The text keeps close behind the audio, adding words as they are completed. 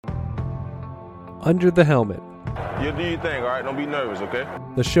Under the Helmet, You do your thing, all right? Don't be nervous, okay?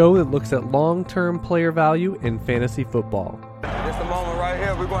 the show that looks at long-term player value in fantasy football. It's the moment right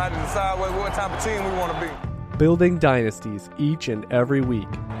here. We're going to have to decide what type of team we want to be. Building dynasties each and every week.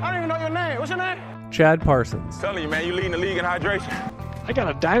 I don't even know your name. What's your name? Chad Parsons, Telling you, man, you leading the league in hydration. I got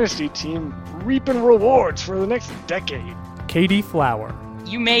a dynasty team reaping rewards for the next decade. Katie Flower,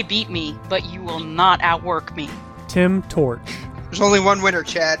 You may beat me, but you will not outwork me. Tim Torch. There's only one winner,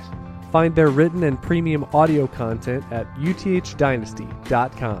 Chad. Find their written and premium audio content at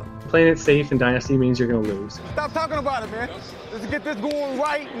uthdynasty.com. Playing it safe in Dynasty means you're going to lose. Stop talking about it, man. Let's get this going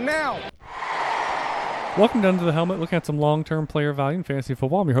right now. Welcome to Under the Helmet, looking at some long-term player value in fantasy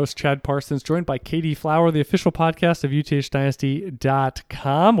football. I'm your host, Chad Parsons, joined by Katie Flower, the official podcast of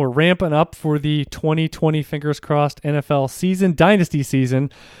uthdynasty.com. We're ramping up for the 2020, fingers crossed, NFL season, dynasty season.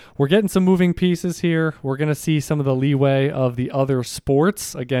 We're getting some moving pieces here. We're going to see some of the leeway of the other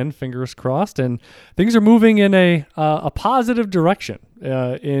sports, again, fingers crossed, and things are moving in a positive direction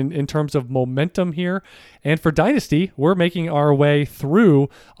in terms of momentum here. And for Dynasty, we're making our way through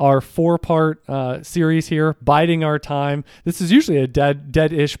our four-part series here, biding our time. This is usually a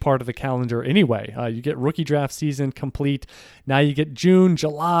dead-ish part of the calendar anyway. You get rookie draft season complete. Now you get June,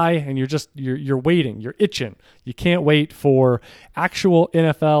 July, and you're waiting. You're itching. You can't wait for actual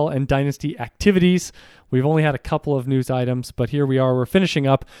NFL and Dynasty activities. We've only had a couple of news items, but here we are. We're finishing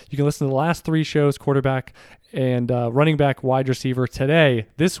up. You can listen to the last three shows, quarterback and running back, wide receiver. Today,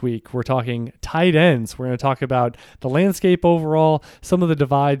 this week, we're talking tight ends. We're going to talk about the landscape overall, some of the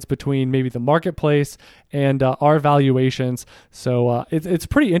divides between maybe the marketplace and our valuations. So it's a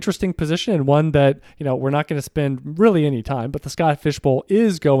pretty interesting position, and one that we're not going to spend really any time. But the Scott Fish Bowl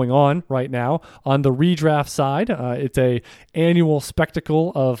is going on right now on the redraft side. It's a annual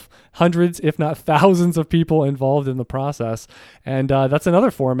spectacle of hundreds, if not thousands, of people involved in the process, and that's another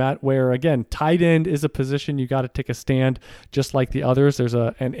format where, again, tight end is a position you got to take a stand, just like the others. There's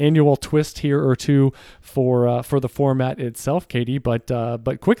an annual twist here or two for the format itself, Katie. But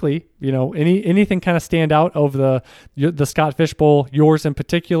quickly, anything kind of stand out of the Scott Fish Bowl, yours in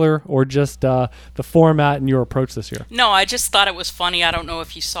particular, or just the format and your approach this year? No, I just thought it was funny. I don't know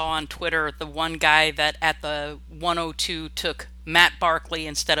if you saw on Twitter the one guy that at the 102 took Matt Barkley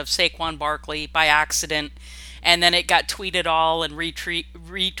instead of Saquon Barkley by accident, and then it got tweeted all and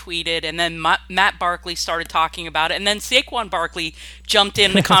retweeted, and then Matt Barkley started talking about it, and then Saquon Barkley jumped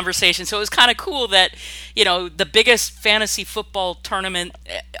in the conversation. So it was kind of cool that, the biggest fantasy football tournament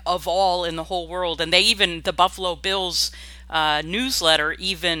of all in the whole world, and the Buffalo Bills newsletter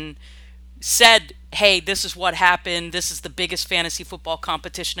even said, hey, this is what happened. This is the biggest fantasy football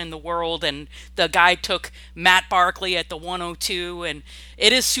competition in the world. And the guy took Matt Barkley at the 102, and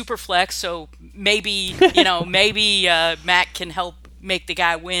it is super flex. So maybe, maybe Matt can help make the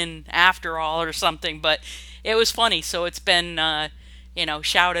guy win after all or something. But it was funny. So it's been,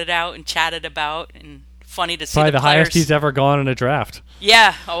 shouted out and chatted about, and funny to see. Probably the players. highest he's ever gone in a draft.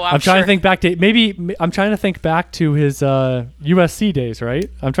 Yeah. Oh, I'm trying sure. to think back to I'm trying to think back to his USC days, right?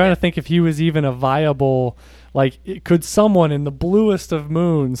 I'm trying to think if he was even a viable, could someone in the bluest of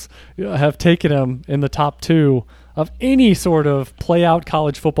moons have taken him in the top two of any sort of play out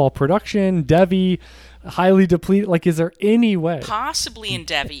college football production, Devy, highly depleted? Is there any way? Possibly in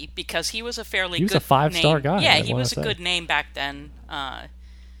Devy, because he was a fairly he was good a 5-star name. guy. Yeah, he was a good name back then. Yeah.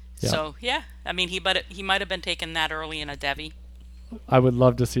 So, yeah, I mean, he might have been taken that early in a Devy. I would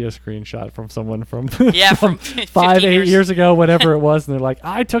love to see a screenshot from someone from, from 5, 8 years ago, whatever it was, and they're like,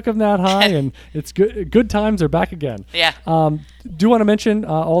 I took him that high, and it's good. Good times are back again. Yeah. Do want to mention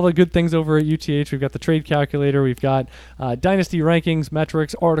all the good things over at UTH. We've got the trade calculator. We've got dynasty rankings,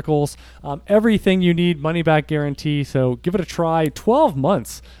 metrics, articles, everything you need, money back guarantee. So give it a try. 12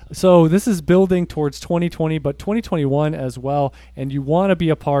 months. So this is building towards 2020, but 2021 as well. And you want to be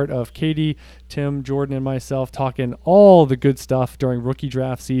a part of Katie, Tim, Jordan, and myself talking all the good stuff during rookie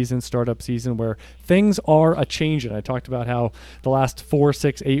draft season, startup season, where things are a-changing. I talked about how the last 4,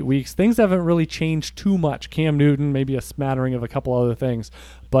 6, 8 weeks, things haven't really changed too much. Cam Newton, maybe a smattering of a couple other things.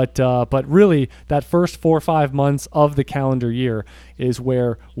 But really, that first 4 or 5 months of the calendar year is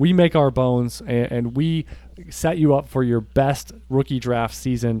where we make our bones and we set you up for your best rookie draft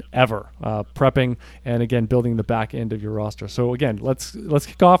season ever, prepping and, again, building the back end of your roster. So, again, let's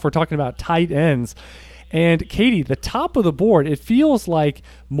kick off. We're talking about tight ends. And Katie, the top of the board, it feels like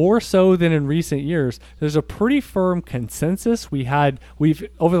more so than in recent years, there's a pretty firm consensus. We've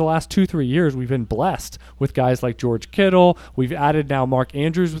over the last 2-3 years, we've been blessed with guys like George Kittle. We've added now Mark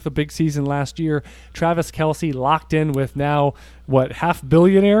Andrews with a big season last year. Travis Kelce locked in with now half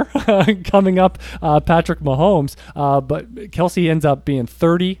billionaire coming up, Patrick Mahomes. But Kelsey ends up being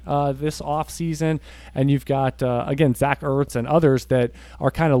 30 this offseason. And you've got, again, Zach Ertz and others that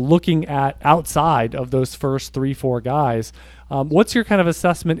are kind of looking at outside of those first 3-4 guys. What's your kind of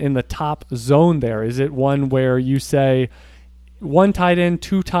assessment in the top zone there? Is it one where you say one tight end,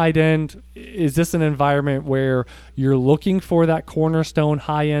 two tight end? Is this an environment where you're looking for that cornerstone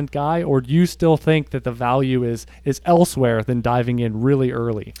high-end guy, or do you still think that the value is elsewhere than diving in really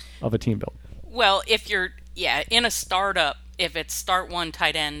early of a team build? Well, if you're in a startup, if it's start one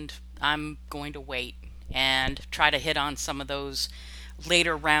tight end, I'm going to wait and try to hit on some of those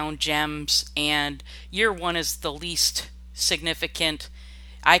later round gems. And year one is the least significant.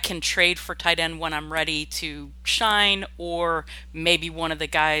 I can trade for tight end when I'm ready to shine, or maybe one of the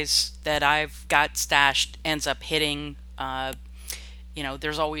guys that I've got stashed ends up hitting.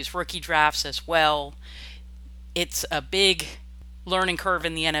 There's always rookie drafts as well. It's a big learning curve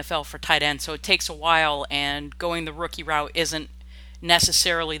in the NFL for tight end, so it takes a while, and going the rookie route isn't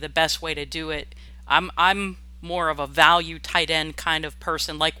necessarily the best way to do it. I'm more of a value tight end kind of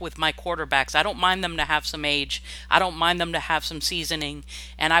person, like with my quarterbacks. I don't mind them to have some age. I don't mind them to have some seasoning,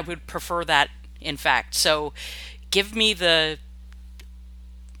 and I would prefer that, in fact. So give me the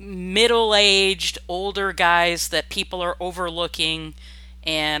middle-aged, older guys that people are overlooking,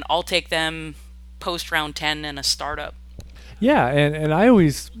 and I'll take them post-round 10 in a startup. Yeah, and I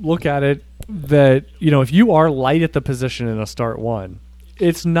always look at it that, if you are light at the position in a start one,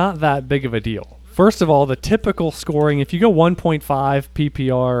 it's not that big of a deal. First of all, the typical scoring, if you go 1.5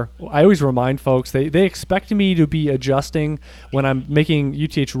 PPR, I always remind folks, they expect me to be adjusting when I'm making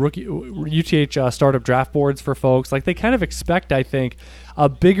UTH startup draft boards for folks. Like, they kind of expect, I think, a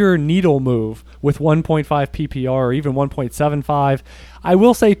bigger needle move with 1.5 PPR or even 1.75. I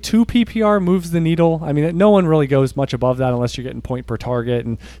will say 2 PPR moves the needle. I mean, no one really goes much above that unless you're getting point per target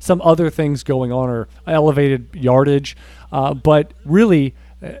and some other things going on, or elevated yardage. But really,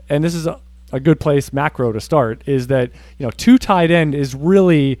 and this is a good place macro to start, is that 2 tight end is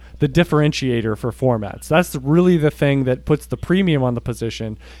really the differentiator for formats. That's really the thing that puts the premium on the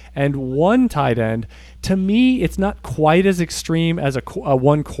position. And 1 tight end, to me, it's not quite as extreme as a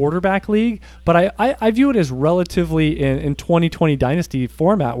 1 quarterback league, but I view it as relatively in 2020 dynasty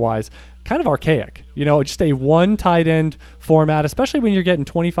format wise kind of archaic. Just a 1 tight end format, especially when you're getting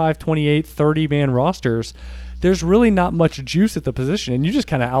 25, 28, 30 man rosters. There's really not much juice at the position. And you just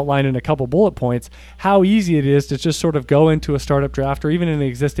kind of outlined in a couple bullet points how easy it is to just sort of go into a startup draft or even in an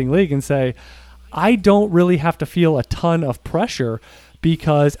existing league and say, I don't really have to feel a ton of pressure,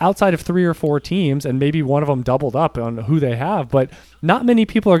 because outside of 3 or 4 teams, and maybe one of them doubled up on who they have, but not many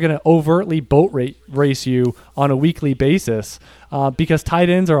people are going to overtly boat race you on a weekly basis, because tight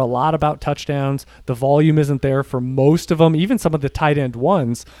ends are a lot about touchdowns. The volume isn't there for most of them, even some of the tight end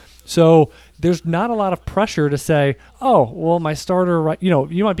ones. So there's not a lot of pressure to say, oh, well, my starter,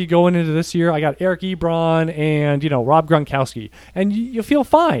 you might be going into this year, I got Eric Ebron and, Rob Gronkowski, and you feel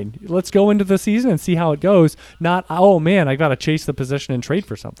fine. Let's go into the season and see how it goes. Not, oh man, I got to chase the position and trade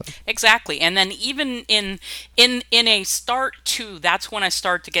for something. Exactly. And then even in a start 2, that's when I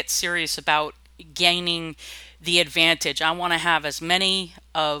start to get serious about gaining the advantage. I want to have as many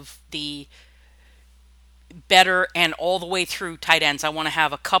of the better and all the way through tight ends. I want to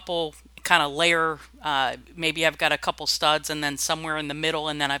have a couple kind of layer, maybe I've got a couple studs and then somewhere in the middle,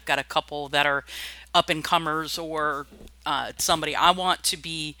 and then I've got a couple that are up and comers or somebody. I want to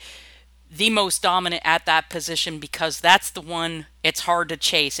be the most dominant at that position, because that's the one it's hard to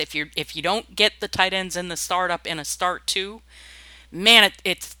chase. If you don't get the tight ends in the startup in a start 2, man,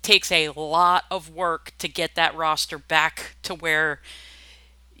 it takes a lot of work to get that roster back to where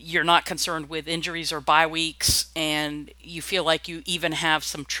you're not concerned with injuries or bye weeks, and you feel like you even have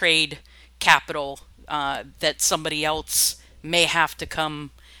some trade capital that somebody else may have to come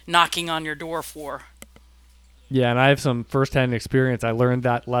knocking on your door for. Yeah, and I have some firsthand experience. I learned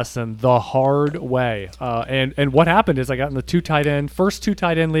that lesson the hard way. And what happened is I got in the first 2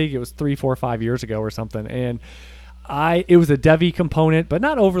 tight end league. It was 3, 4, 5 years ago or something, and it was a Devy component, but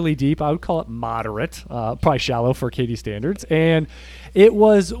not overly deep. I would call it moderate, probably shallow for KD standards. And it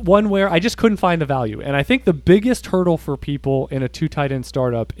was one where I just couldn't find the value. And I think the biggest hurdle for people in a 2 tight end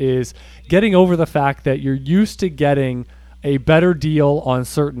startup is getting over the fact that you're used to getting a better deal on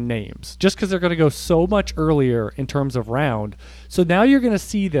certain names just because they're going to go so much earlier in terms of round. So now you're going to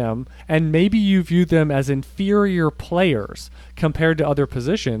see them, and maybe you view them as inferior players compared to other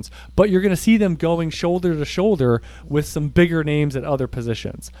positions, but you're going to see them going shoulder to shoulder with some bigger names at other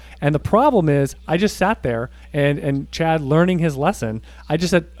positions. And the problem is I just sat there and Chad, learning his lesson, I just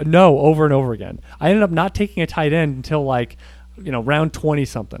said no over and over again. I ended up not taking a tight end until like round 20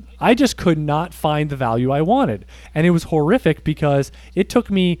 something. I just could not find the value I wanted. And it was horrific because it took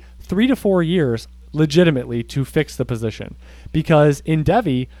me 3 to 4 years legitimately to fix the position, because in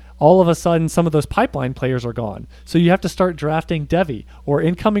Devy, all of a sudden some of those pipeline players are gone. So you have to start drafting Devy or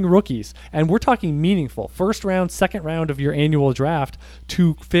incoming rookies. And we're talking meaningful first round, second round of your annual draft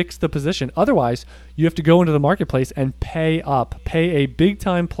to fix the position. Otherwise, you have to go into the marketplace and pay a big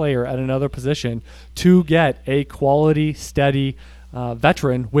time player at another position to get a quality, steady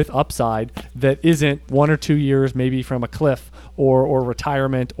veteran with upside that isn't 1 or 2 years maybe from a cliff or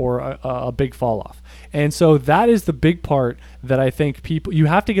retirement or a big fall off. And so that is the big part that I think you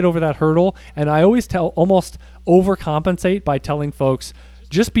have to get over that hurdle. And I always almost overcompensate by telling folks,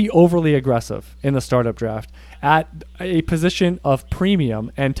 just be overly aggressive in the startup draft at a position of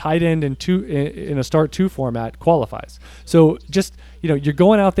premium, and tight end in a start 2 format qualifies. So just, you're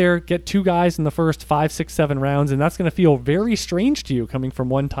going out there, get 2 guys in the first 5, 6, 7 rounds, and that's going to feel very strange to you coming from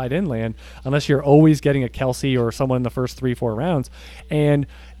one tight end land, unless you're always getting a Kelsey or someone in the first 3, 4 rounds.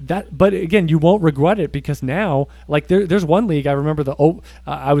 But again, you won't regret it, because now, like there's one league I remember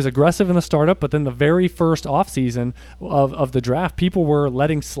I was aggressive in the startup, but then the very first offseason of the draft, people were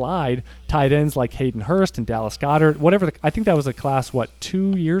letting slide tight ends like Hayden Hurst and Dallas Goedert, whatever. I think that was a class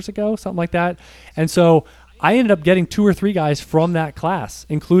 2 years ago, something like that. And so I ended up getting 2 or 3 guys from that class,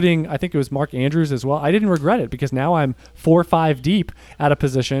 including, I think it was Mark Andrews as well. I didn't regret it, because now I'm 4 or 5 deep at a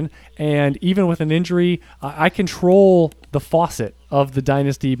position, and even with an injury, I control the faucet of the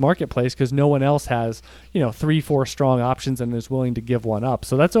dynasty marketplace, because no one else has 3, 4 strong options and is willing to give one up.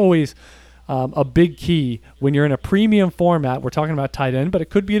 So that's always a big key when you're in a premium format. We're talking about tight end, but it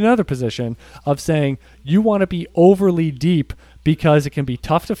could be another position, of saying you want to be overly deep because it can be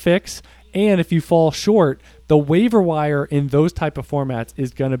tough to fix. And if you fall short, the waiver wire in those type of formats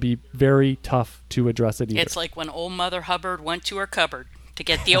is going to be very tough to address it either. It's like when old Mother Hubbard went to her cupboard to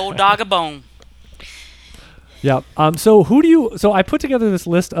get the old dog a bone. Yeah. So I put together this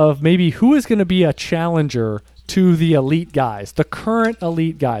list of maybe who is going to be a challenger to the elite guys, the current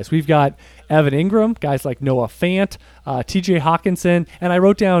elite guys. We've got Evan Ingram, guys like Noah Fant, TJ Hawkinson, and I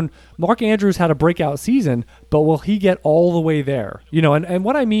wrote down Mark Andrews had a breakout season, but will he get all the way there? And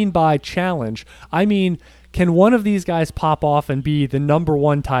what I mean by challenge, I mean, can one of these guys pop off and be the number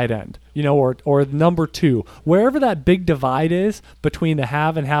 1 tight end, or number 2, wherever that big divide is between the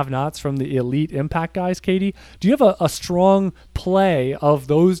have and have-nots from the elite impact guys? Katie, do you have a strong play of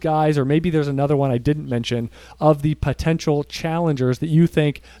those guys, or maybe there's another one I didn't mention, of the potential challengers that you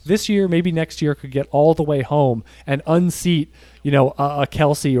think this year, maybe next year, could get all the way home and unseat, a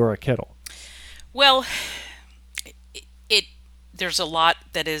Kelsey or a Kittle? Well, there's a lot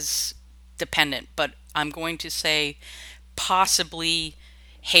that is dependent, but I'm going to say possibly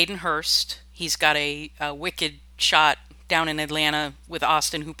Hayden Hurst. He's got a wicked shot down in Atlanta with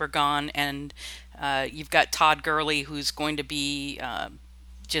Austin Hooper gone, and you've got Todd Gurley, who's going to be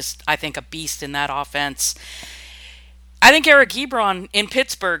I think, a beast in that offense. I think Eric Ebron in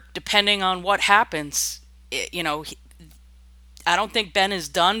Pittsburgh, depending on what happens, I don't think Ben is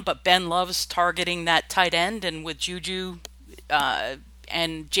done, but Ben loves targeting that tight end, and with Juju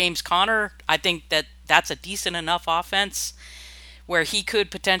and James Conner, I think that's a decent enough offense where he could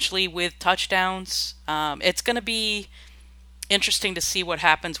potentially with touchdowns. It's going to be interesting to see what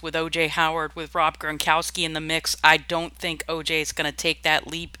happens with O.J. Howard, with Rob Gronkowski in the mix. I don't think O.J. is going to take that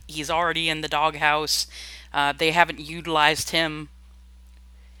leap. He's already in the doghouse. They haven't utilized him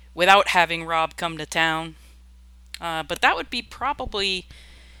without having Rob come to town. But that would be probably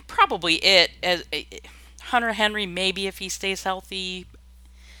it. As Hunter Henry, maybe if he stays healthy,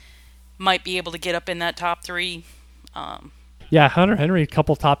 might be able to get up in that top 3. Yeah, Hunter Henry, a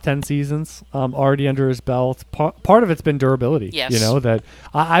couple top 10 seasons already under his belt. Part of it's been durability. Yes. That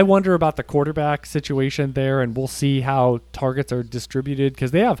I wonder about the quarterback situation there, and we'll see how targets are distributed, because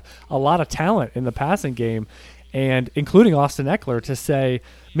they have a lot of talent in the passing game, and including Austin Eckler, to say,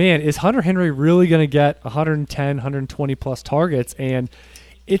 man, is Hunter Henry really going to get 110, 120 plus targets? And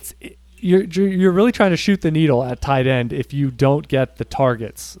you're really trying to shoot the needle at tight end if you don't get the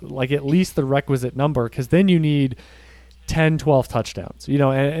targets, like at least the requisite number, because then you need 10, 12 touchdowns,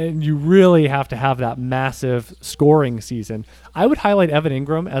 and you really have to have that massive scoring season. I would highlight Evan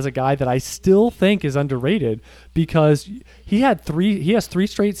Ingram as a guy that I still think is underrated, because he has 3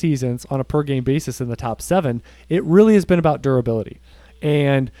 straight seasons on a per game basis in the top 7. It really has been about durability.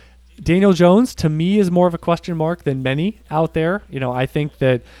 And Daniel Jones, to me, is more of a question mark than many out there. I think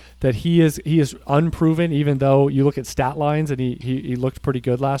that that he is unproven, even though you look at stat lines and he looked pretty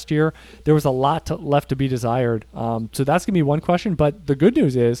good last year. There was a lot left to be desired. So that's going to be one question. But the good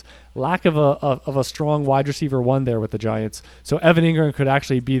news is lack of a strong wide receiver one there with the Giants. So Evan Ingram could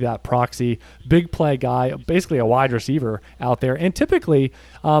actually be that proxy, big play guy, basically a wide receiver out there. And typically,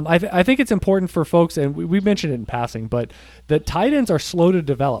 I think it's important for folks, and we mentioned it in passing, but that tight ends are slow to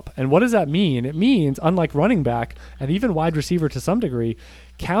develop. And what does that mean? It means, unlike running back and even wide receiver to some degree,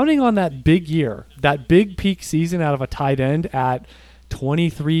 counting on that big year, that big peak season out of a tight end at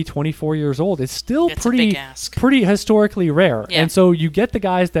 23, 24 years old is still pretty historically rare. Yeah. And so you get the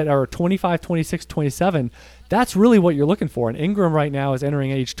guys that are 25, 26, 27. That's really what you're looking for. And Ingram right now is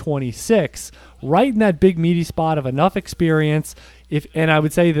entering age 26, right in that big meaty spot of enough experience. And I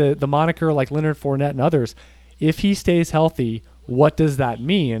would say the moniker like Leonard Fournette and others, if he stays healthy, what does that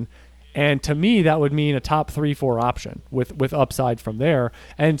mean? And to me, that would mean a top 3-4 option with upside from there.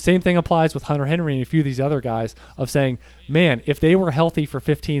 And same thing applies with Hunter Henry and a few of these other guys of saying, man, if they were healthy for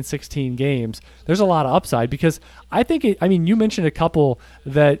 15, 16 games, there's a lot of upside because I think, you mentioned a couple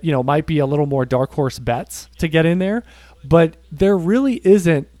that, might be a little more dark horse bets to get in there, but there really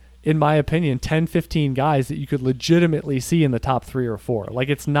isn't, in my opinion, 10, 15 guys that you could legitimately see in the top 3 or 4. Like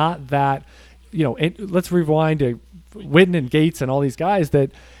it's not that, let's rewind to Witten and Gates and all these guys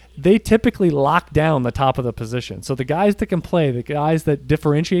that they typically lock down the top of the position. So the guys that can play, the guys that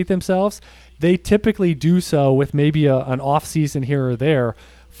differentiate themselves, they typically do so with maybe an off season here or there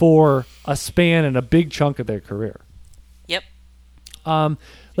for a span and a big chunk of their career. Yep.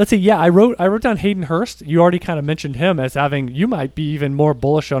 Let's see. Yeah, I wrote down Hayden Hurst. You already kind of mentioned him as having, you might be even more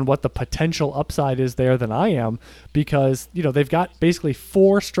bullish on what the potential upside is there than I am because, they've got basically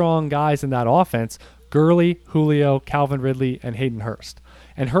 4 strong guys in that offense, Gurley, Julio, Calvin Ridley, and Hayden Hurst.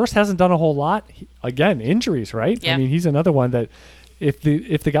 And Hurst hasn't done a whole lot. Again, injuries, right? Yeah. He's another one that if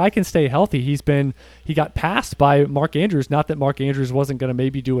the guy can stay healthy, he got passed by Mark Andrews. Not that Mark Andrews wasn't going to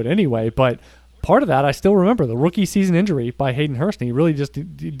maybe do it anyway, but part of that, I still remember the rookie season injury by Hayden Hurst, and he really just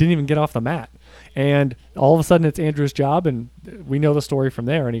didn't even get off the mat. And all of a sudden, it's Andrews' job, and we know the story from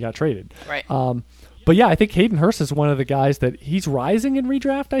there, and he got traded. Right. But yeah, I think Hayden Hurst is one of the guys that he's rising in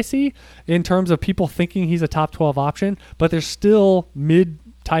redraft, I see, in terms of people thinking he's a top 12 option, but there's still mid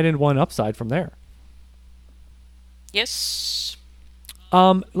tight end 1 upside from there. Yes.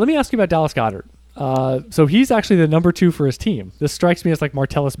 Let me ask you about Dallas Goedert. So he's actually the number 2 for his team. This strikes me as like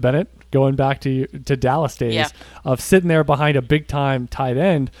Martellus Bennett going back to Dallas days of sitting there behind a big-time tight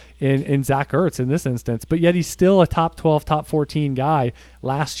end in Zach Ertz in this instance, but yet he's still a top 12, top 14 guy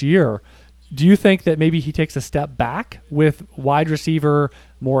last year. Do you think that maybe he takes a step back with wide receiver,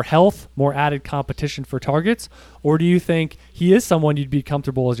 more health, more added competition for targets? Or do you think he is someone you'd be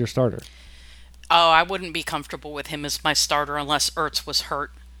comfortable as your starter? Oh, I wouldn't be comfortable with him as my starter unless Ertz was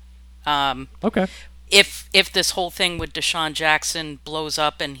hurt. Okay. If this whole thing with Deshaun Jackson blows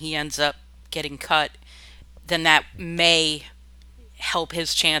up and he ends up getting cut, then that may help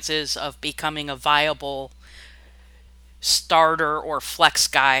his chances of becoming a viable starter or flex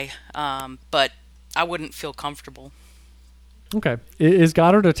guy, but I wouldn't feel comfortable. Okay. Is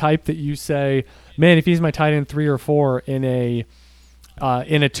Goddard a type that you say, man, if he's my tight end 3 or 4 in a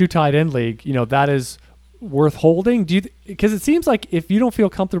 2 tight end league, that is worth holding? Because it seems like if you don't feel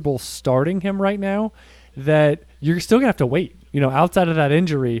comfortable starting him right now, that you're still gonna have to wait. Outside of that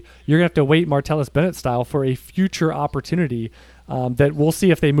injury, you're gonna have to wait Martellus Bennett style for a future opportunity. That we'll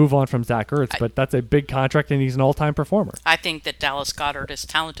see if they move on from Zach Ertz, but that's a big contract and he's an all-time performer. I think that Dallas Goedert is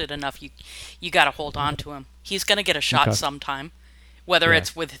talented enough. You got to hold on to him. He's going to get a shot sometime, whether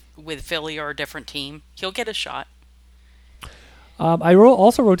it's with Philly or a different team. He'll get a shot. I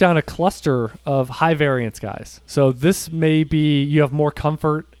also wrote down a cluster of high variance guys. So this may be you have more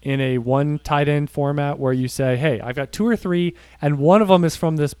comfort in a 1 tight end format where you say, hey, I've got 2 or 3 and one of them is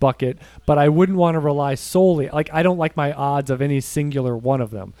from this bucket, but I wouldn't want to rely solely. Like I don't like my odds of any singular one of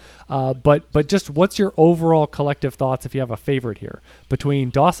them. But just what's your overall collective thoughts if you have a favorite here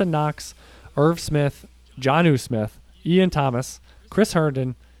between Dawson Knox, Irv Smith, Jonnu Smith, Ian Thomas, Chris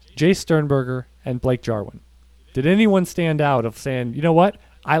Herndon, Jay Sternberger, and Blake Jarwin? Did anyone stand out of saying, you know what,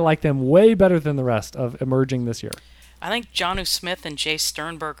 I like them way better than the rest of emerging this year? I think Jonnu Smith and Jay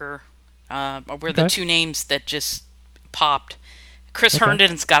Sternberger were the 2 names that just popped. Chris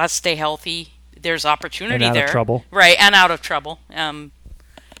Herndon's got to stay healthy. There's opportunity and there. Out of trouble. Right, and out of trouble.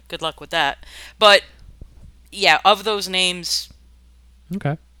 Good luck with that. But, yeah, of those names...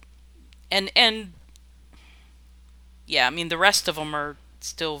 Okay. And yeah, the rest of them are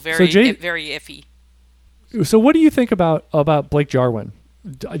still very iffy. So what do you think about Blake Jarwin?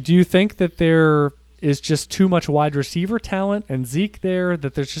 Do you think that is just too much wide receiver talent and Zeke there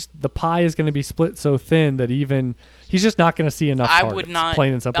that there's just the pie is going to be split so thin that even he's just not going to see enough targets. I would not,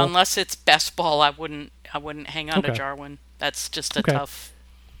 plain and simple. Unless it's best ball, I wouldn't hang on to Okay. Jarwin. That's just a Okay. tough.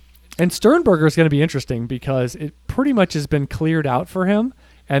 And Sternberger is going to be interesting because it pretty much has been cleared out for him.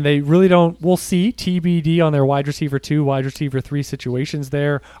 And they really don't. We'll see TBD on their wide receiver 2, wide receiver 3 situations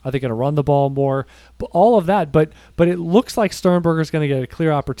there. Are they going to run the ball more? But all of that. But it looks like Sternberger is going to get a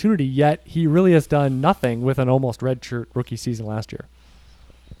clear opportunity. Yet he really has done nothing with an almost redshirt rookie season last year.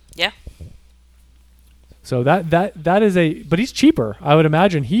 Yeah. So that is a. But he's cheaper. I would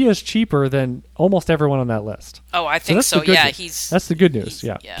imagine he is cheaper than almost everyone on that list. Oh, I think that's so. the good Yeah, news. That's the good news.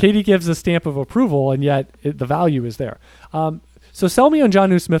 Yeah. yeah. Katie gives a stamp of approval, and yet the value is there. So sell me on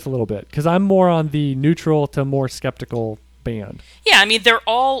Jonnu Smith a little bit, because I'm more on the neutral to more skeptical band. Yeah, I mean, they're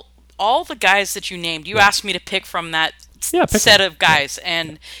all the guys that you named. You asked me to pick from that pick set one. of guys,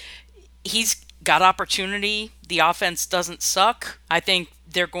 and he's got opportunity. The offense doesn't suck. I think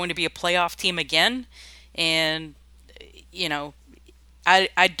they're going to be a playoff team again, and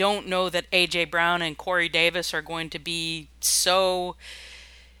I don't know that A.J. Brown and Corey Davis are going to be so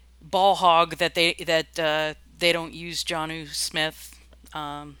ball hog that they don't use Jonnu Smith.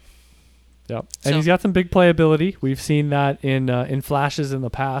 Yep. And he's got some big playability. We've seen that in flashes in the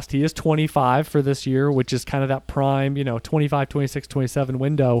past. He is 25 for this year, which is kind of that prime, 25, 26, 27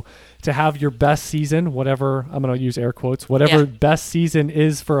 window to have your best season, whatever, I'm going to use air quotes, whatever best season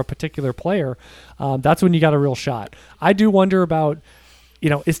is for a particular player. That's when you got a real shot. I do wonder about,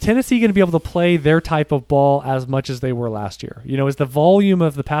 is Tennessee going to be able to play their type of ball as much as they were last year? Is the volume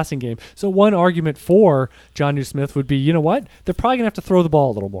of the passing game. So one argument for Jonnu Smith would be, you know what? They're probably going to have to throw the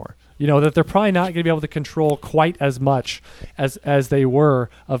ball a little more. That they're probably not going to be able to control quite as much as they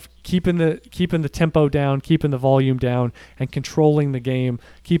were of keeping the tempo down, keeping the volume down, and controlling the game,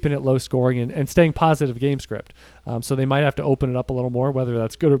 keeping it low scoring, and staying positive game script. So they might have to open it up a little more. Whether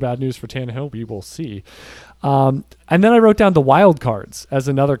that's good or bad news for Tannehill, we will see. And then I wrote down the wild cards as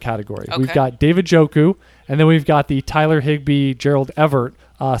another category. Okay. We've got David Njoku, and then we've got the Tyler Higbee, Gerald Everett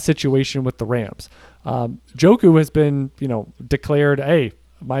situation with the Rams. Njoku has been, declared, hey,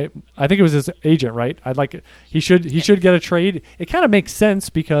 I think it was his agent, right? He should get a trade. It kind of makes sense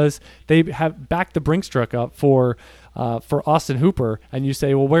because they have backed the Brinks truck up for Austin Hooper, and you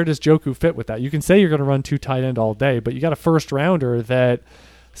say, well, where does Njoku fit with that? You can say you're going to run 2 tight end all day, but you got a first rounder that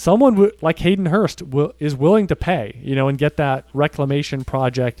someone like Hayden Hurst is willing to pay, and get that reclamation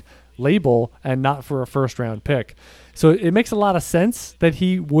project label and not for a first round pick. So it makes a lot of sense that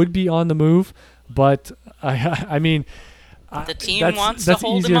he would be on the move, but I mean. The team wants to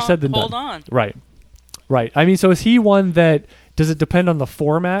hold easier him said than hold done. on. Right. I mean, so is he one that, does it depend on the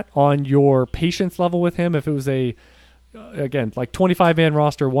format, on your patience level with him? If it was again, like 25-man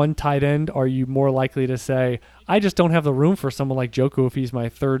roster, 1 tight end, are you more likely to say, I just don't have the room for someone like Njoku if he's my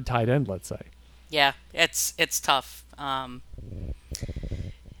 3rd tight end, let's say? Yeah, it's tough. All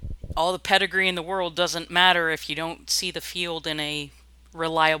the pedigree in the world doesn't matter if you don't see the field in a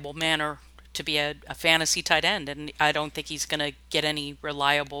reliable manner to be a fantasy tight end, and I don't think he's going to get any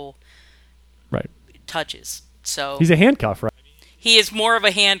reliable touches. So he's a handcuff, right? He is more of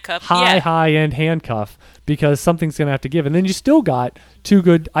a handcuff. High-end handcuff, because something's going to have to give. And then you still got 2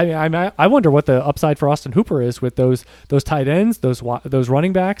 good. I wonder what the upside for Austin Hooper is with those tight ends, those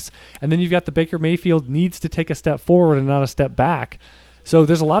running backs, and then you've got the Baker Mayfield needs to take a step forward and not a step back. So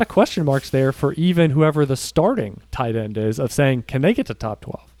there's a lot of question marks there for even whoever the starting tight end is, of saying, can they get to top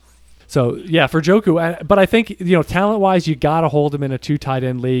 12? So, yeah, for Njoku. But I think, talent-wise, you got to hold him in a 2 tight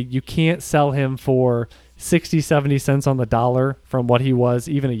end league. You can't sell him for 60, 70 cents on the dollar from what he was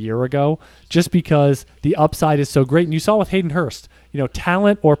even a year ago, just because the upside is so great. And you saw with Hayden Hurst,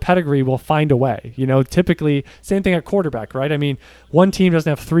 talent or pedigree will find a way. Typically, same thing at quarterback, right? I mean, one team doesn't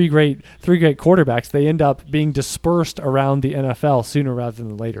have three great quarterbacks. They end up being dispersed around the NFL sooner rather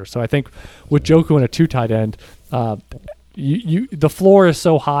than later. So I think with Njoku and a 2 tight end, the floor is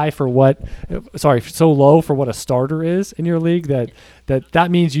so so low for what a starter is in your league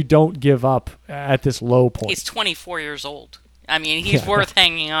that means you don't give up at this low point. He's 24 years old. I mean, he's worth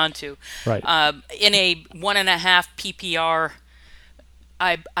hanging on to. Right. In a 1.5 PPR,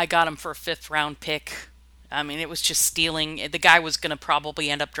 I got him for a 5th round pick. I mean, it was just stealing. The guy was going to probably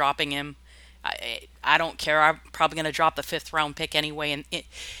end up dropping him. I don't care. I'm probably going to drop the 5th round pick anyway.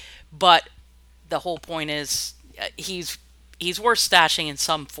 But the whole point is, he's worth stashing in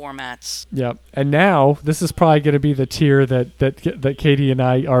some formats. Yeah, and now this is probably going to be the tier that Katie and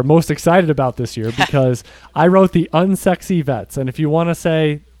I are most excited about this year, because I wrote the unsexy vets, and if you want to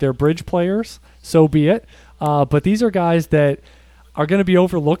say they're bridge players, so be it. But these are guys that are going to be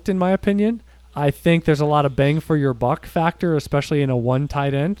overlooked, in my opinion. I think there's a lot of bang for your buck factor, especially in a one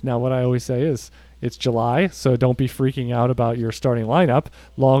tight end. Now, what I always say is it's July, so don't be freaking out about your starting lineup.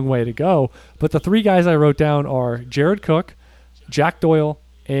 Long way to go. But the three guys I wrote down are Jared Cook, Jack Doyle,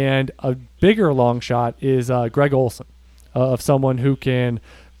 and a bigger long shot is Greg Olsen, of someone who can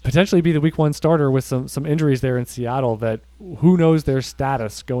potentially be the week one starter with some injuries there in Seattle that who knows their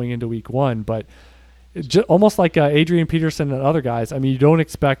status going into week one. But almost like Adrian Peterson and other guys, I mean, you don't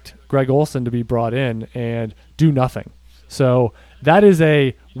expect Greg Olsen to be brought in and do nothing. So that is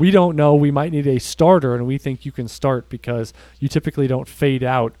we don't know. We might need a starter, and we think you can start because you typically don't fade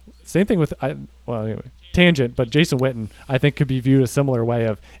out. Same thing with, anyway, tangent, but Jason Witten, I think, could be viewed a similar way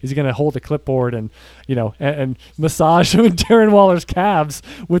of, is he going to hold a clipboard and massage Darren Waller's calves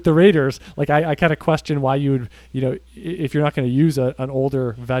with the Raiders? Like, I kind of question why you would, if you're not going to use an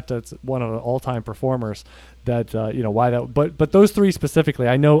older vet that's one of the all-time performers, that, why that, but those three specifically,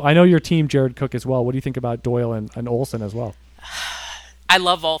 I know your team, Jared Cook, as well. What do you think about Doyle and Olsen as well? I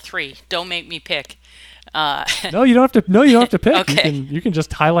love all three. Don't make me pick. No, you don't have to pick. Okay. You can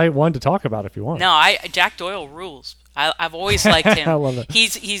just highlight one to talk about if you want. No, Jack Doyle rules. I've always liked him. I love it.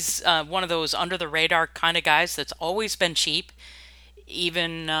 He's one of those under the radar kind of guys that's always been cheap,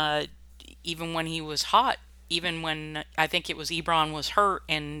 even when he was hot. Even when I think it was Ebron was hurt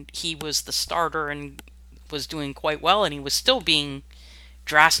and he was the starter and was doing quite well, and he was still being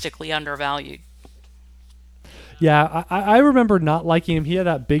drastically undervalued. Yeah, I remember not liking him. He had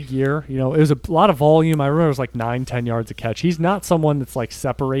that big year. It was a lot of volume. I remember it was like 9-10 yards a catch. He's not someone that's like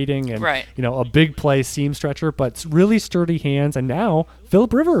separating and, right. A big play seam stretcher, but really sturdy hands. And now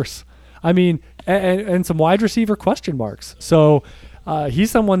Phillip Rivers. I mean, and some wide receiver question marks. So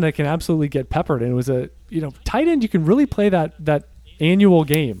he's someone that can absolutely get peppered. And it was tight end. You can really play that annual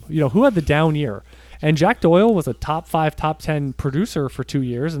game. Who had the down year? And Jack Doyle was a top 5, top 10 producer for 2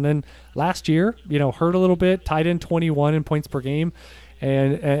 years. And then last year, hurt a little bit, tied in 21 in points per game.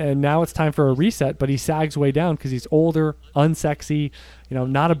 And now it's time for a reset, but he sags way down because he's older, unsexy,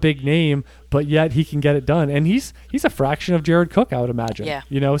 not a big name, but yet he can get it done. And he's a fraction of Jared Cook, I would imagine. Yeah.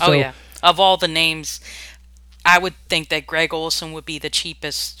 So, yeah. Of all the names, I would think that Greg Olsen would be the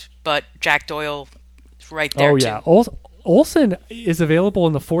cheapest, but Jack Doyle is right there too. Oh, yeah. Olsen is available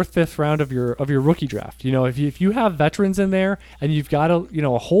in the 4th, 5th round of your rookie draft. If you have veterans in there and you've got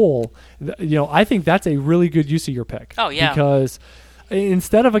a hole, I think that's a really good use of your pick. Oh yeah. Because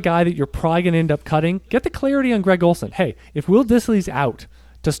instead of a guy that you're probably going to end up cutting, get the clarity on Greg Olsen. Hey, if Will Dissly's out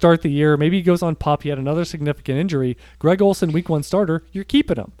to start the year, maybe he goes on PUP, he had another significant injury, Greg Olsen, week 1 starter, you're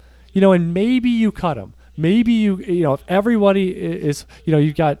keeping him. And maybe you cut him. Maybe if everybody is,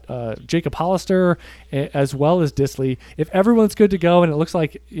 you've got Jacob Hollister as well as Dissly. If everyone's good to go and it looks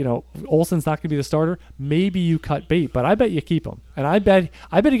like, Olsen's not going to be the starter, maybe you cut bait. But I bet you keep him. And I bet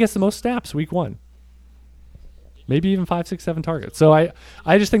he gets the most snaps week 1. Maybe even 5, 6, 7 targets. So I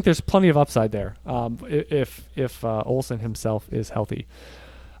just think there's plenty of upside there if Olsen himself is healthy.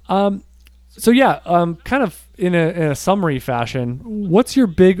 So yeah, kind of in a summary fashion, what's your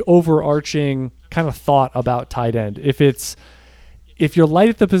big overarching kind of thought about tight end? If you're light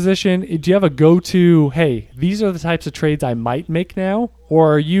at the position, do you have a go-to, hey, these are the types of trades I might make now?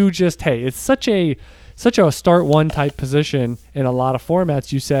 Or are you just, hey, it's such a start one type position in a lot of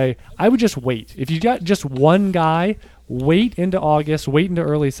formats, you say, I would just wait. If you got just one guy, wait into August, wait into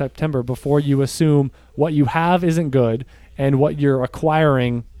early September before you assume what you have isn't good and what you're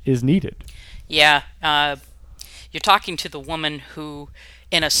acquiring is needed. Yeah, you're talking to the woman who,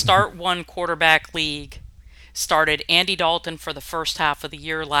 in a start one quarterback league, started Andy Dalton for the first half of the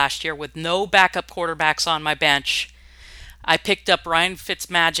year last year with no backup quarterbacks on my bench. I picked up Ryan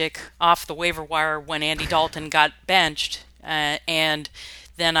Fitzmagic off the waiver wire when Andy Dalton got benched, and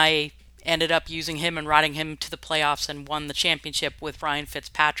then I ended up using him and riding him to the playoffs and won the championship with Ryan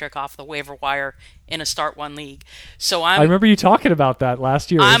Fitzpatrick off the waiver wire in a start one league. So I remember you talking about that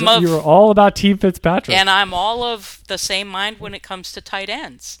last year. You were all about Team Fitzpatrick. And I'm all of the same mind when it comes to tight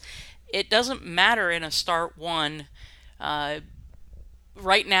ends. It doesn't matter in a start one.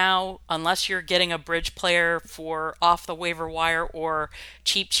 Right now, unless you're getting a bridge player for off the waiver wire or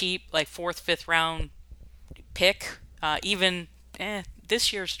cheap, like 4th, 5th round pick,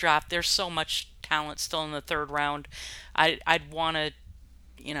 this year's draft, there's so much talent still in the 3rd round. I'd want to,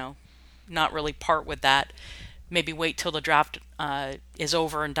 not really part with that. Maybe wait till the draft is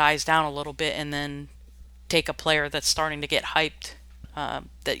over and dies down a little bit, and then take a player that's starting to get hyped.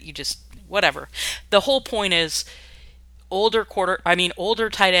 That you just whatever. The whole point is, older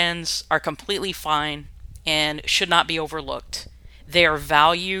tight ends are completely fine and should not be overlooked. They are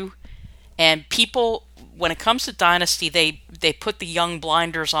value, and people when it comes to Dynasty, they put the young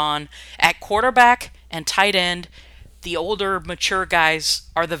blinders on. At quarterback and tight end, the older, mature guys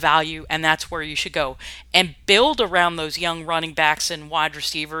are the value, and that's where you should go. And build around those young running backs and wide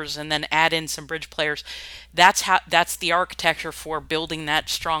receivers, and then add in some bridge players. That's the architecture for building that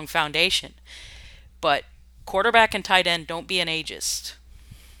strong foundation. But quarterback and tight end, don't be an ageist.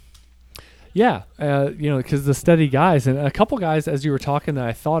 Yeah, because the steady guys, and a couple guys, as you were talking, that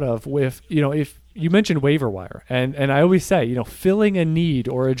I thought of with, if you mentioned waiver wire, and I always say, filling a need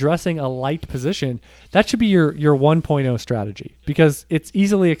or addressing a light position, that should be your 1.0 strategy, because it's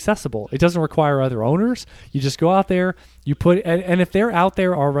easily accessible. It doesn't require other owners. You just go out there, you put, and if they're out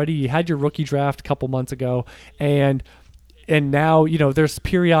there already, you had your rookie draft a couple months ago, and now, there's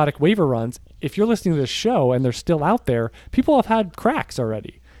periodic waiver runs. If you're listening to this show and they're still out there, people have had cracks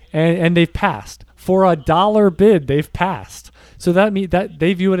already. And they've passed. For $1 bid, they've passed. So that means that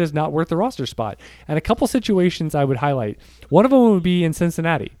they view it as not worth the roster spot. And a couple situations I would highlight. One of them would be in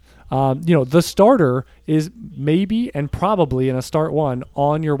Cincinnati. The starter is maybe and probably in a start one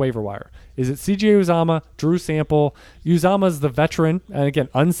on your waiver wire. Is it C.J. Uzomah, Drew Sample? Uzomah's the veteran, and again,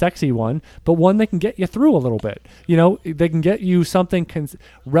 unsexy one, but one that can get you through a little bit. They can get you something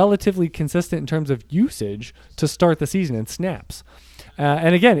relatively consistent in terms of usage to start the season in snaps.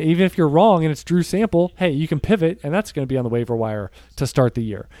 And again, even if you're wrong and it's Drew Sample, hey, you can pivot, and that's going to be on the waiver wire to start the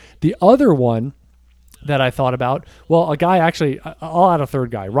year. The other one that I thought about, a guy actually, I'll add a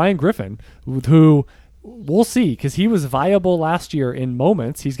third guy, Ryan Griffin, who we'll see, because he was viable last year in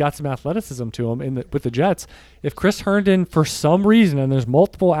moments. He's got some athleticism to him with the Jets. If Chris Herndon, for some reason, and there's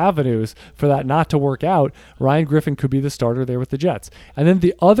multiple avenues for that not to work out, Ryan Griffin could be the starter there with the Jets. And then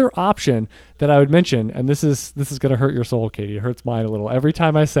the other option that I would mention, and this is going to hurt your soul, Katie. It hurts mine a little every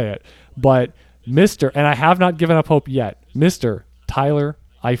time I say it, but and I have not given up hope yet, Mr. Tyler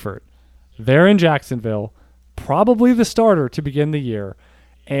Eifert. They're in Jacksonville, probably the starter to begin the year,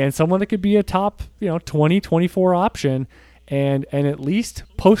 and someone that could be a top 20, 24 option and at least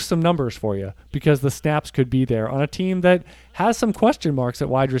post some numbers for you, because the snaps could be there on a team that has some question marks at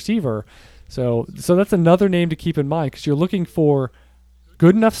wide receiver. So that's another name to keep in mind, because you're looking for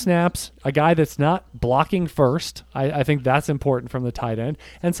good enough snaps, a guy that's not blocking first. I think that's important from the tight end,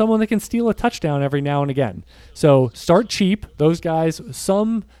 and someone that can steal a touchdown every now and again. So start cheap. Those guys,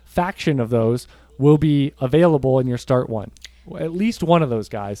 some faction of those will be available in your start one. At least one of those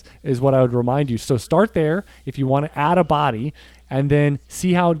guys is what I would remind you. So start there if you want to add a body, and then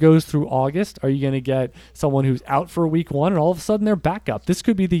see how it goes through August. Are you going to get someone who's out for week one and all of a sudden they're back up? This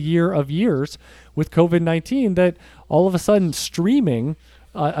could be the year of years with COVID-19, that all of a sudden streaming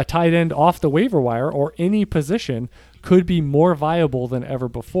a tight end off the waiver wire or any position could be more viable than ever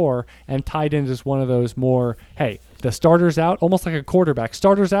before. And tight end is one of those more, hey, the starter's out, almost like a quarterback.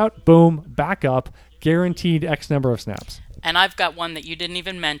 Starter's out, boom, back up, guaranteed X number of snaps. And I've got one that you didn't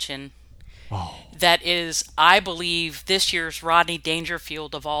even mention. That is, I believe, this year's Rodney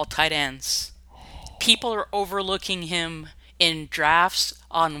Dangerfield of all tight ends. People are overlooking him in drafts,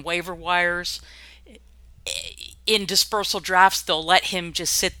 on waiver wires. In dispersal drafts, they'll let him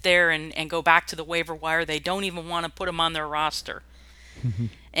just sit there and go back to the waiver wire. They don't even want to put him on their roster.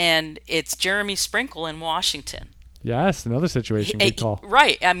 And it's Jeremy Sprinkle in Washington. Yes, another situation. Good call.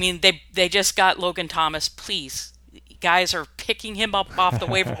 Right. I mean, they just got Logan Thomas. Please, guys are picking him up off the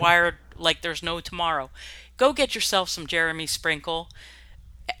waiver wire like there's no tomorrow. Go get yourself some Jeremy Sprinkle.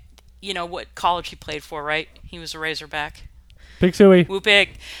 You know what college he played for, right? He was a Razorback. Pig Suey. Woo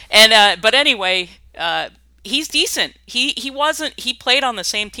pig. And but anyway, he's decent. He wasn't. He played on the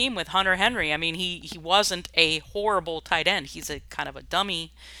same team with Hunter Henry. I mean, he wasn't a horrible tight end. He's a kind of a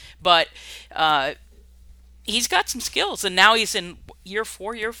dummy, but he's got some skills. And now he's in year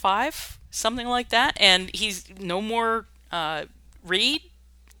 4, year 5, something like that. And he's no more Reed.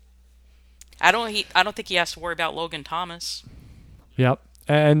 I don't think he has to worry about Logan Thomas. Yep.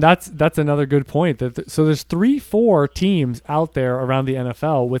 And that's another good point. So there's 3-4 teams out there around the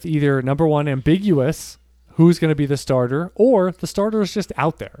NFL with either, number one, ambiguous, who's going to be the starter, or the starter is just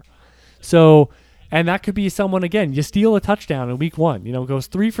out there. So, and that could be someone, again, you steal a touchdown in week 1, goes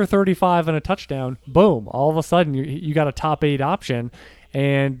 3 for 35 and a touchdown, boom, all of a sudden you got a top 8 option,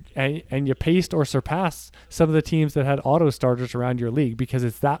 and you paced or surpassed some of the teams that had auto starters around your league, because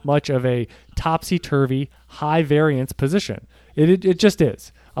it's that much of a topsy-turvy, high variance position. It just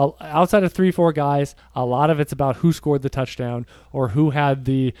is. Outside of 3-4 guys, a lot of it's about who scored the touchdown or who had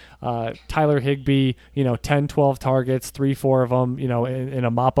the Tyler Higbee, 10, 12 targets, 3-4 of them, in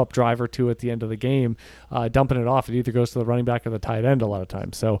a mop-up drive or two at the end of the game, dumping it off. It either goes to the running back or the tight end a lot of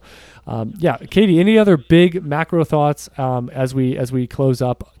times. So, Katie, any other big macro thoughts as we close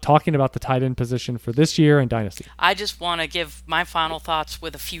up talking about the tight end position for this year in Dynasty? I just want to give my final thoughts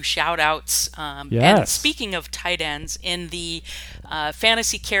with a few shout-outs. Yes. And speaking of tight ends, in the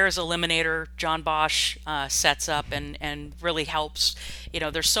Fantasy Cares Eliminator, John Bosch sets up and really helps.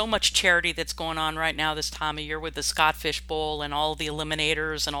 There's so much charity that's going on right now this time of year with the Scott Fish Bowl and all the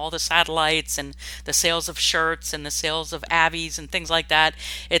eliminators and all the satellites and the sales of shirts and the sales of Abbeys and things like that.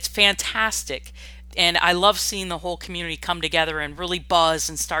 It's fantastic. And I love seeing the whole community come together and really buzz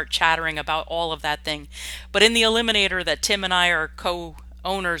and start chattering about all of that thing. But in the eliminator that Tim and I are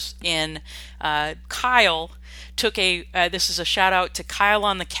co-owners in, Kyle took this is a shout out to Kyle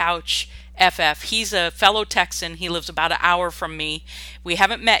on the Couch FF. He's a fellow Texan. He lives about an hour from me. We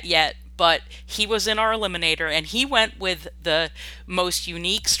haven't met yet, but he was in our eliminator and he went with the most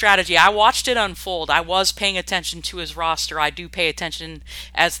unique strategy. I watched it unfold. I was paying attention to his roster. I do pay attention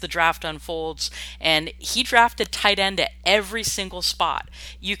as the draft unfolds. And he drafted tight end at every single spot.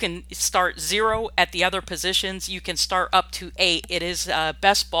 You can start 0 at the other positions. You can start up to 8. It is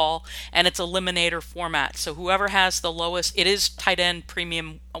best ball and it's eliminator format. So whoever has the lowest, it is tight end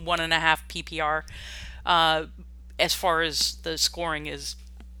premium 1.5 PPR as far as the scoring is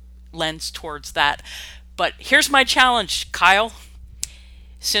lens towards that. But here's my challenge, Kyle.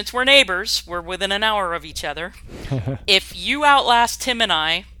 Since we're neighbors, we're within an hour of each other. If you outlast Tim and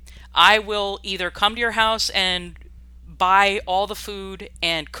I will either come to your house and buy all the food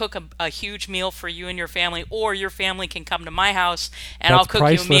and cook a huge meal for you and your family, or your family can come to my house and I'll cook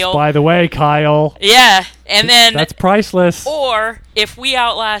you a meal. By the way, Kyle. Yeah, and then that's priceless. Or if we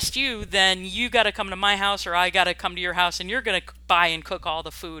outlast you, then you got to come to my house, or I got to come to your house, and you're going to buy and cook all the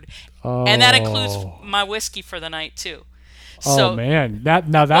food, and that includes my whiskey for the night too. So, man, that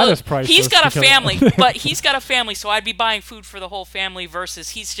is priceless. He's got a family, but he's got a family, so I'd be buying food for the whole family versus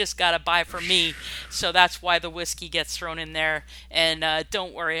he's just got to buy for me. So that's why the whiskey gets thrown in there. And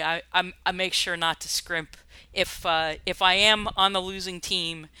don't worry, I make sure not to scrimp. If I am on the losing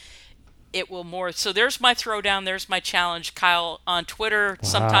team, it will more. So there's my throwdown. There's my challenge, Kyle, on Twitter. Wow.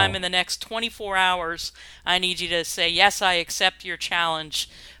 Sometime in the next 24 hours, I need you to say, yes, I accept your challenge,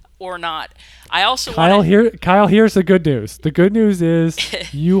 or not. I also Kyle, here's the good news. The good news is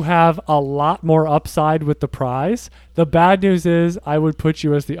you have a lot more upside with the prize. The bad news is I would put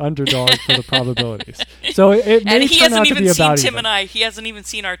you as the underdog for the probabilities. So it may and he turn hasn't out to even be seen about Tim even. and I. He hasn't even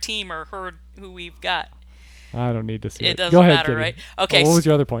seen our team or heard who we've got. I don't need to see it. It doesn't Go ahead, matter, Kitty. right? Okay. What was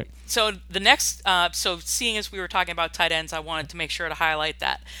your other point? So the next, seeing as we were talking about tight ends, I wanted to make sure to highlight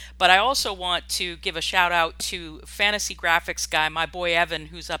that. But I also want to give a shout out to Fantasy Graphics guy, my boy Evan,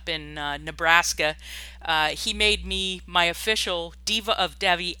 who's up in Nebraska. He made me my official Diva of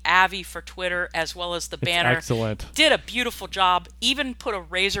Devi Avi for Twitter, as well as the banner. Excellent. Did a beautiful job. Even put a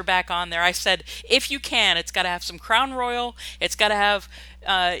Razorback on there. I said, if you can, it's got to have some Crown Royal. It's got to have,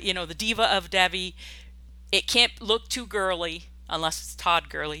 the Diva of Devi. It can't look too girly unless it's Todd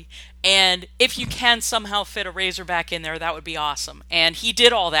Gurley. And if you can somehow fit a Razorback in there, that would be awesome. And he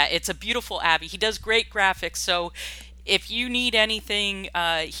did all that. It's a beautiful Abbey. He does great graphics. So if you need anything,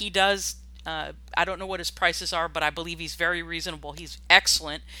 he does. I don't know what his prices are, but I believe he's very reasonable. He's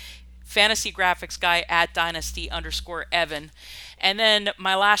excellent. Fantasy graphics guy at Dynasty_Evan. And then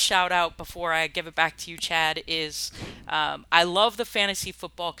my last shout out before I give it back to you, Chad, is I love the fantasy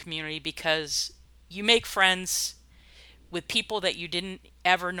football community because you make friends with people that you didn't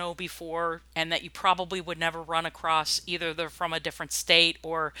ever know before and that you probably would never run across. Either they're from a different state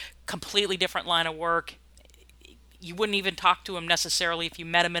or completely different line of work. You wouldn't even talk to him necessarily if you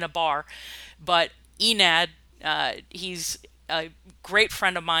met him in a bar. But Enad, he's a great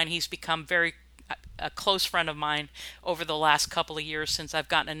friend of mine. He's become a close friend of mine over the last couple of years since I've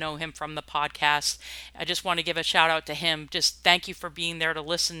gotten to know him from the podcast. I just want to give a shout out to him. Just thank you for being there to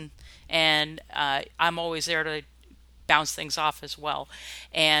listen. And I'm always there to bounce things off as well.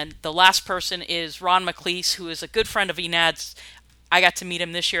 And the last person is Ron McLeese, who is a good friend of Enad's. I got to meet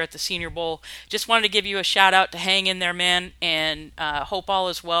him this year at the Senior Bowl. Just wanted to give you a shout out to hang in there, man, and hope all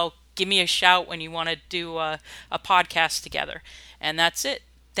is well. Give me a shout when you want to do a podcast together. And that's it.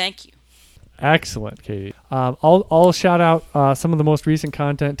 Thank you. Excellent, Katie. I'll shout out some of the most recent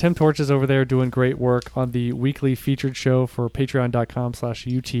content. Tim Torch is over there doing great work on the weekly featured show for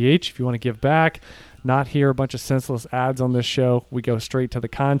patreon.com/UTH. If you want to give back, not hear a bunch of senseless ads on this show, we go straight to the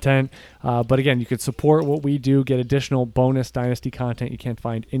content. But again, you could support what we do, get additional bonus Dynasty content you can't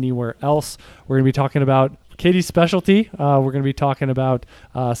find anywhere else. We're going to be talking about Katie's specialty. We're going to be talking about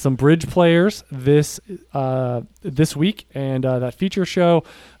some bridge players this week, and that feature show.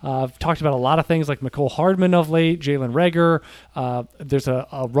 I've talked about a lot of things like Mecole Hardman of late, Jalen Reagor. There's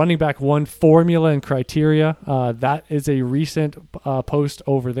a running back one formula and criteria. That is a recent post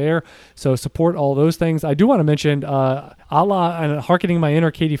over there. So support all those things. I do want to mention, a la and hearkening my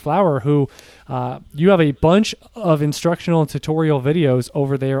inner Katie Flower, who you have a bunch of instructional and tutorial videos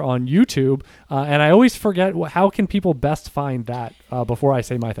over there on YouTube. And I always forget, how can people best find that before I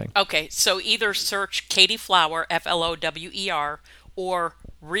say my thing? Okay, so either search Katie Flower, Flower, or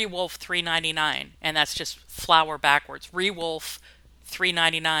Rewolf 399, and that's just Flower backwards. Rewolf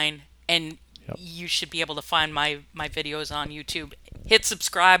 399, and you should be able to find my videos on YouTube. Hit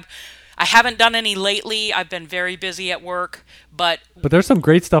subscribe. I haven't done any lately. I've been very busy at work, but there's some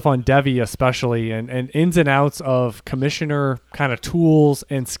great stuff on Devi especially, and ins and outs of commissioner kind of tools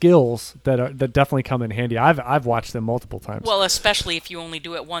and skills that definitely come in handy. I've watched them multiple times. Well, especially if you only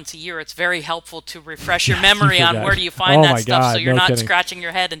do it once a year, it's very helpful to refresh your memory on where do you find that stuff, so you're not scratching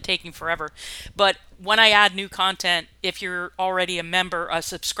your head and taking forever. But when I add new content, if you're already a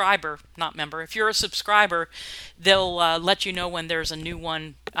subscriber, if you're a subscriber, they'll let you know when there's a new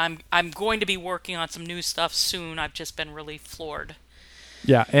one. I'm going to be working on some new stuff soon. I've just been really floored.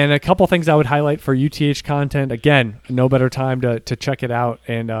 Yeah, and a couple things I would highlight for UTH content. Again, no better time to check it out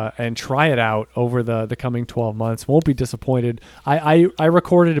and try it out over the coming 12 months. Won't be disappointed. I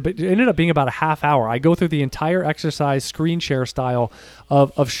recorded a bit. It ended up being about a half hour. I go through the entire exercise screen share style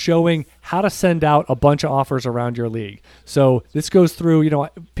of showing how to send out a bunch of offers around your league. So this goes through,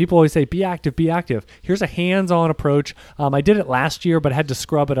 people always say, be active, be active. Here's a hands-on approach. I did it last year, but I had to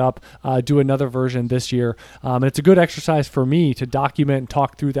scrub it up, do another version this year. And it's a good exercise for me to document and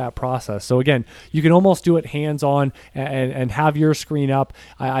talk through that process. So again, you can almost do it hands-on and have your screen up.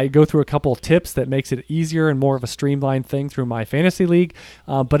 I go through a couple of tips that makes it easier and more of a streamlined thing through my fantasy league.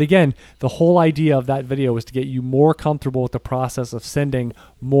 But again, the whole idea of that video is to get you more comfortable with the process of sending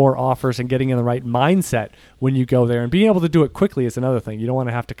more offers and getting in the right mindset when you go there, and being able to do it quickly is another thing. You don't want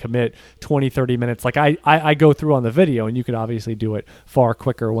to have to commit 20-30 minutes like I go through on the video, and you could obviously do it far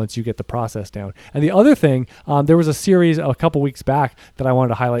quicker once you get the process down. And the other thing, there was a series a couple weeks back that I wanted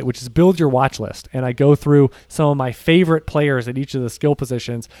to highlight, which is Build Your Watch List, and I go through some of my favorite players at each of the skill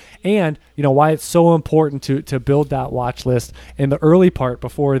positions, and why it's so important to build that watch list in the early part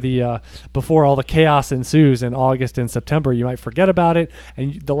before all the chaos ensues in August and September. You might forget about it,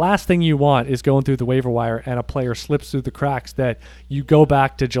 and the last thing you want is going through the waiver wire and a player slips through the cracks that you go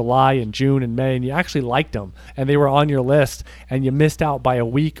back to July and June and May and you actually liked them and they were on your list and you missed out by a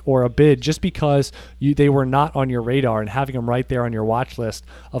week or a bid just because they were not on your radar. And having them right there on your watch list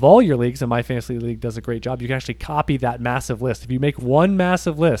of all your leagues, and my fantasy league does a great job, you can actually copy that massive list. If you make one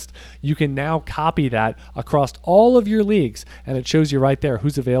massive list, you can now copy that across all of your leagues, and it shows you right there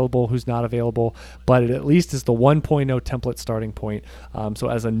who's available, who's not available, but it at least is the 1.0 template starting point. So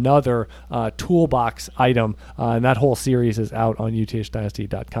as another toolbox item, and that whole series is out on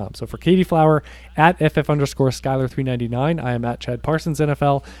uthdynasty.com. So for Katie Flower, at @FF_Skyler399, I am at Chad Parsons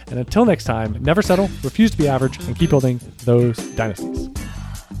NFL. And until next time, never settle, refuse to be average, and keep building those dynasties.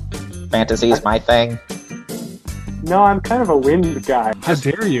 Fantasy is my thing. No, I'm kind of a wind guy. How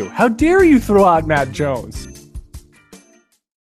dare you? How dare you throw out Matt Jones?